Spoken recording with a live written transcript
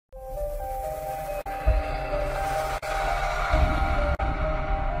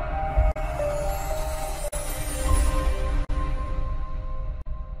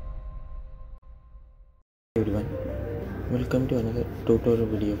everyone, welcome to another tutorial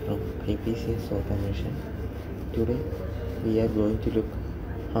video from IPCS automation. Today we are going to look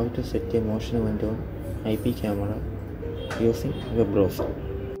how to set a motion event on IP camera using web browser.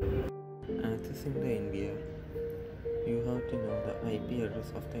 Accessing the NVR, you have to know the IP address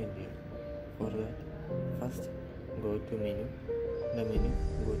of the NVR. For that, first go to menu,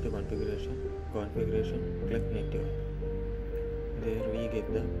 go to configuration, click network. There we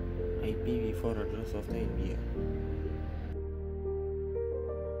get the IPv4 address of the NVR.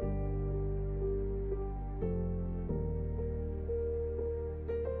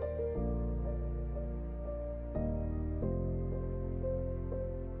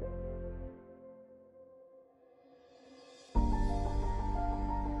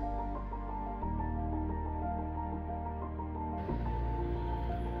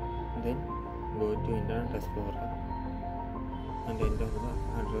 Then go to Internet Explorer and enter the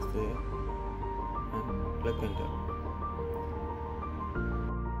address there and click enter.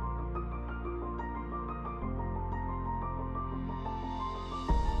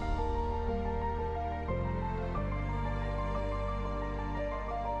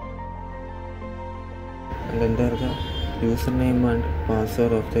 And enter the username and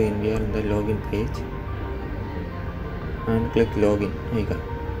password of the NVR in the login page and click login icon.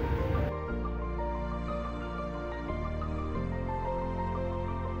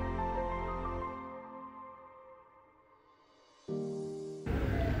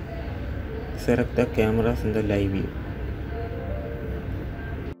 Select the cameras in the live view.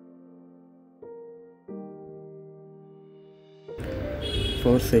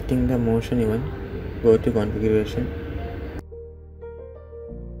 For setting the motion event, go to configuration,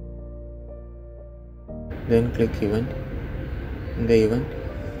 then click event. In the event,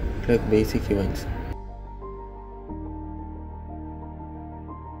 click basic events.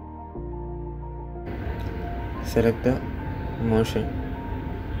 Select the motion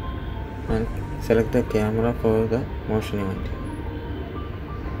and select the camera for the motion event.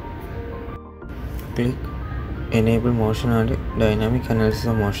 Click enable motion and dynamic analysis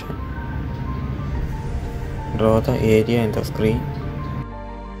of motion. Draw the area in the screen.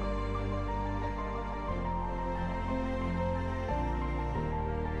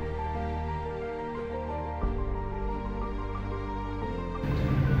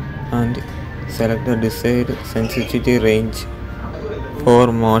 And select the desired sensitivity range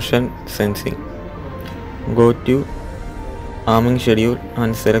for motion sensing. Go to arming schedule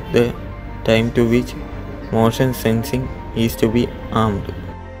and select the time to which motion sensing is to be armed.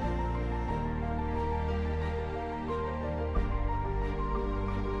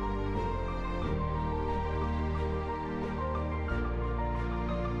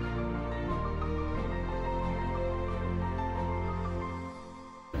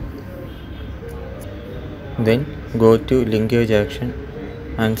 Then go to linkage action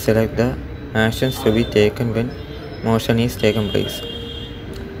and select the actions to be taken when motion is taken place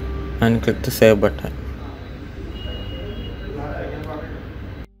and click the save button.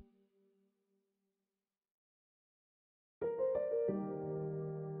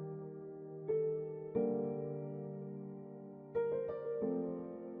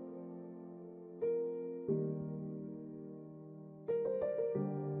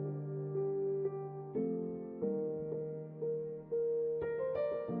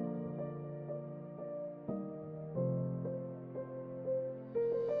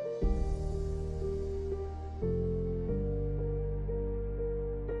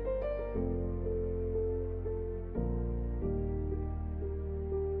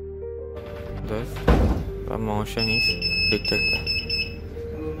 Thus, the motion is detected.